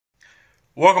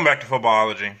Welcome back to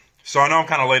Footballology. So I know I'm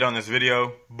kind of late on this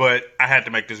video, but I had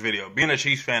to make this video. Being a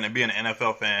Chiefs fan and being an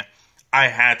NFL fan, I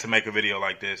had to make a video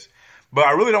like this. But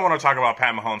I really don't want to talk about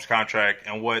Pat Mahomes' contract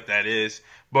and what that is,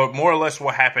 but more or less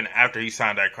what happened after he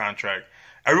signed that contract.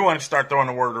 Everyone start throwing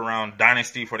the word around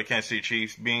Dynasty for the Kansas City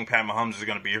Chiefs, being Pat Mahomes is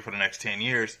going to be here for the next 10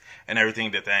 years and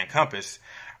everything that encompass.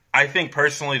 I think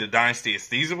personally the Dynasty is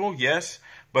feasible, yes,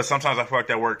 but sometimes I feel like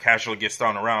that word casually gets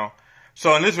thrown around.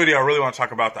 So in this video, I really want to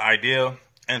talk about the idea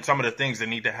and some of the things that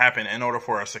need to happen in order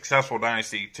for a successful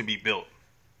dynasty to be built.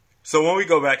 So when we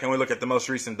go back and we look at the most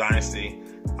recent dynasty,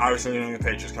 obviously the England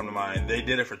Patriots come to mind. They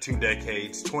did it for 2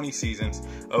 decades, 20 seasons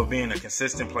of being a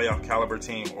consistent playoff caliber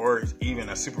team or even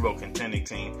a Super Bowl contending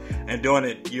team and doing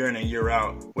it year in and year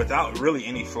out without really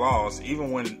any flaws.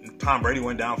 Even when Tom Brady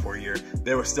went down for a year,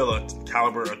 they were still a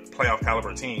playoff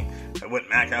caliber team with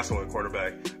Matt Castle at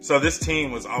quarterback. So this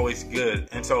team was always good.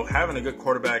 And so having a good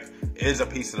quarterback is a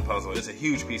piece of the puzzle. It's a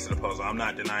huge piece of the puzzle. I'm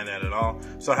not denying that at all.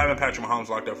 So having Patrick Mahomes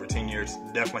locked up for 10 years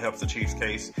definitely helps the Chiefs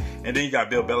case. And then you got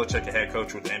Bill Belichick, a head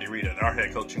coach, with Andy Reid at our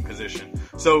head coaching position.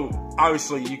 So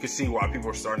obviously you can see why people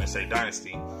are starting to say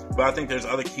dynasty. But I think there's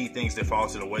other key things that fall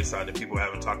to the wayside that people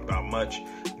haven't talked about much.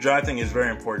 Drafting is very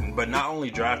important, but not only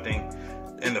drafting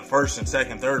in the first and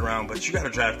second, third round, but you got to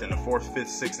draft in the fourth, fifth,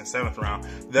 sixth, and seventh round.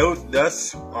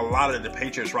 That's a lot of the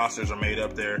Patriots rosters are made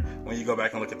up there when you go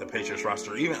back and look at the Patriots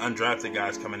roster, even undrafted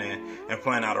guys coming in and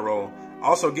playing out a role.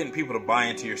 Also getting people to buy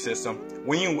into your system.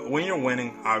 When you're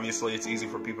winning, obviously it's easy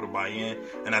for people to buy in,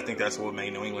 and I think that's what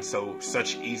made New England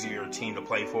such easier team to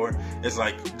play for. It's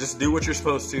like, just do what you're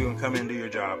supposed to and come in and do your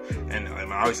job. And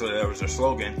obviously that was their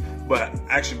slogan, but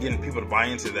actually getting people to buy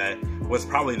into that was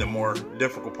probably the more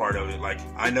difficult part of it. Like,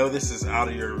 I know this is out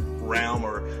of your realm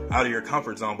or out of your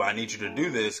comfort zone, but I need you to do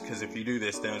this, because if you do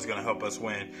this, then it's going to help us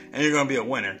win, and you're going to be a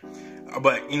winner.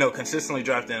 But, consistently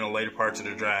drafting in the later parts of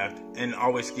the draft and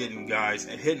always getting guys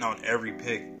and hitting on every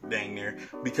pick dang near,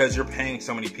 because you're paying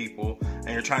so many people and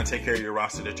you're trying to take care of your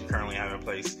roster that you currently have in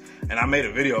place. And I made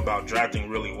a video about drafting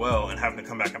really well and having to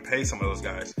come back and pay some of those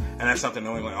guys. And that's something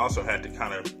New England also had to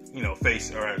kind of,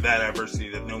 face, or that adversity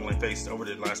that New England faced over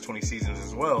the last 20 seasons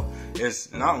as well,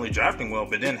 is not only drafting well,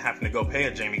 but then having to go pay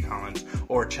a Jamie Collins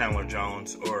or Chandler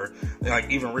Jones, or like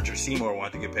even Richard Seymour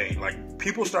wanted to get paid. Like,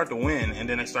 people start to win and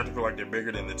then they start to feel like they're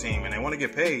bigger than the team and they want to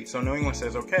get paid. So New England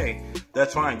says, okay,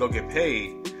 that's fine, go get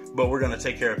paid, but we're going to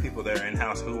take care of people there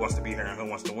in-house who wants to be here and who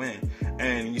wants to win.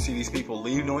 And you see these people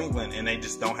leave New England and they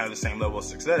just don't have the same level of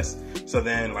success. So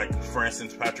then, like, for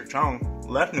instance, Patrick Chung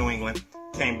left New England,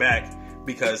 came back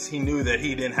because he knew that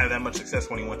he didn't have that much success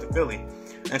when he went to Philly.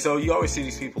 And so you always see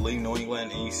these people leave New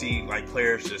England, and you see, like,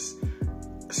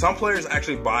 some players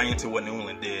actually buy into what New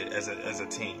England did as a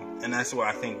team. And that's what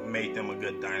I think made them a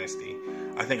good dynasty.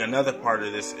 I think another part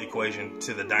of this equation,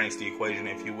 to the dynasty equation,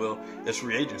 if you will, is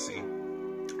free agency.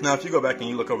 Now, if you go back and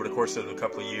you look over the course of a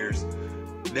couple of years,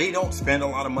 they don't spend a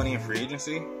lot of money in free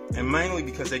agency, and mainly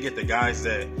because they get the guys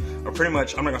that are pretty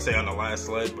much, I'm not going to say on the last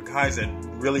leg, but guys that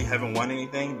really haven't won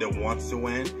anything, that wants to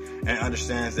win and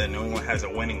understands that New England has a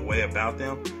winning way about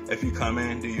them. If you come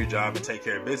in, do your job, and take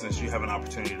care of business, you have an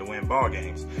opportunity to win ball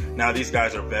games. Now, these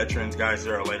guys are veterans, guys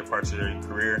that are later parts of their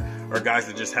career, or guys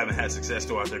that just haven't had success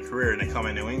throughout their career, and they come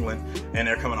in New England and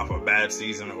they're coming off a bad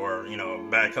season or, a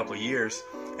bad couple of years,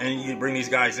 and you bring these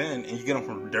guys in and you get them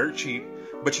from dirt cheap,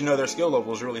 but their skill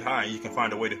level is really high. You can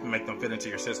find a way to make them fit into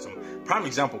your system. Prime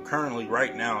example, currently,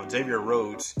 right now, Xavier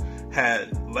Rhodes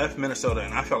had left Minnesota,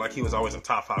 and I felt like he was always a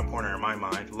top 5 corner in my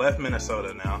mind. Left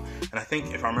Minnesota now, and I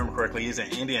think, if I remember correctly, he's in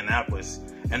Indianapolis,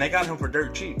 and they got him for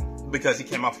dirt cheap because he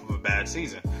came off of a bad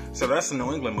season. So that's a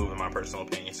New England move, in my personal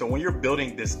opinion. So when you're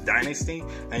building this dynasty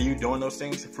and you're doing those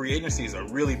things, free agency is a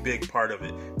really big part of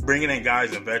it. Bringing in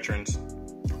guys and veterans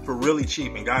for really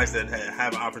cheap, and guys that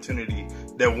have opportunity,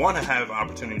 that want to have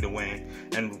opportunity to win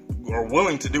and are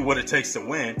willing to do what it takes to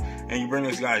win, and you bring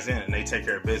those guys in and they take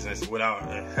care of business without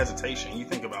hesitation. You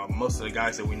think about most of the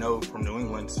guys that we know from New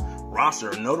England's roster,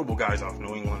 or notable guys off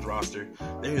New England's roster,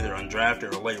 they're either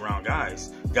undrafted or late round guys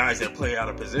that play out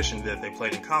of position that they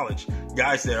played in college,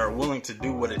 guys that are willing to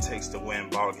do what it takes to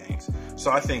win ball games. So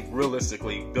I think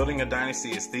realistically, building a dynasty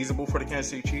is feasible for the Kansas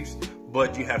City Chiefs,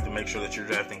 but you have to make sure that you're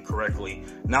drafting correctly,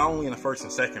 not only in the first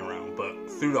and second round, but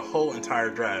through the whole entire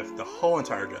draft.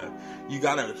 You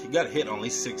gotta hit on at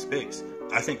least 6 picks.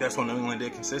 I think that's what New England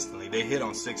did consistently. They hit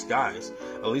on 6 guys,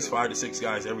 at least 5 to 6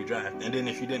 guys every draft. And then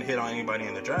if you didn't hit on anybody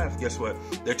in the draft, guess what?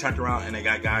 They turned around and they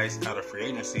got guys out of free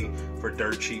agency for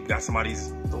dirt cheap, got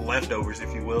somebody's leftovers,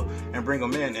 if you will, and bring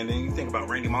them in. And then you think about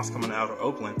Randy Moss coming out of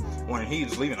Oakland. When he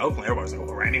was leaving Oakland, everybody's like,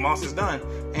 well, Randy Moss is done.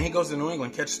 And he goes to New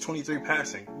England, catches 23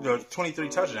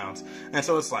 touchdowns. And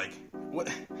so it's like, what?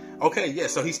 Okay, yeah,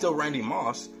 so he's still Randy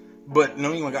Moss, but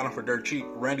New England got him for dirt cheap.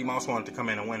 Randy Moss wanted to come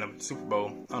in and win a Super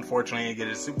Bowl. Unfortunately, he didn't get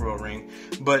his Super Bowl ring,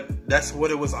 but that's what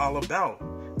it was all about.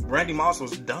 Randy Moss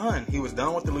was done. He was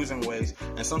done with the losing ways,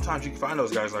 and sometimes you can find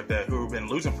those guys like that who have been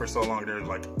losing for so long, they're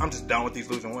like, I'm just done with these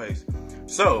losing ways.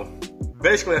 So,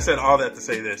 basically, I said all that to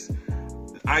say this.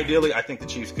 Ideally, I think the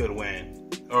Chiefs could win,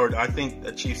 or I think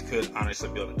the Chiefs could honestly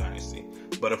build a dynasty.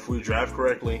 But if we draft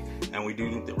correctly and we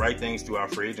do the right things through our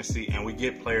free agency and we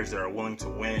get players that are willing to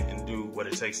win and do what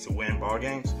it takes to win ball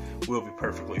games, we'll be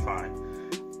perfectly fine.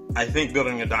 I think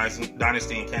building a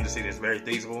dynasty in Kansas City is very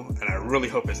feasible, and I really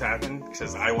hope it's happened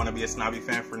because I want to be a snobby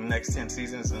fan for the next 10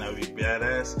 seasons, and that would be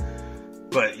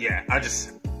badass. But yeah, I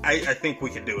think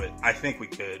we could do it. I think we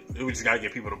could. We just got to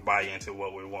get people to buy into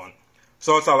what we want.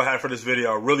 So that's all I have for this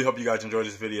video. I really hope you guys enjoyed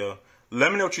this video.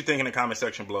 Let me know what you think in the comment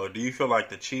section below. Do you feel like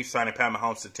the Chiefs signing Pat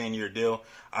Mahomes to a 10-year deal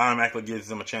automatically gives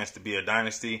them a chance to be a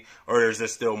dynasty? Or is there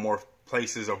still more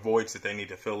places or voids that they need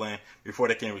to fill in before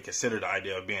they can even consider the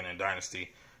idea of being a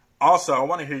dynasty? Also, I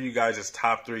want to hear you guys'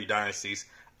 top 3 dynasties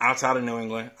outside of New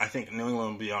England. I think New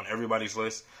England will be on everybody's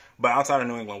list. But outside of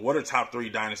New England, what are top 3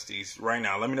 dynasties right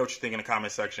now? Let me know what you think in the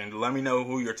comment section. Let me know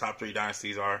who your top 3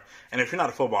 dynasties are. And if you're not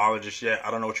a footballologist yet,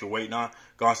 I don't know what you're waiting on.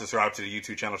 Go and subscribe to the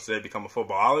YouTube channel today, become a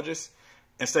footballologist,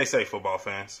 and stay safe, football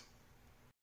fans.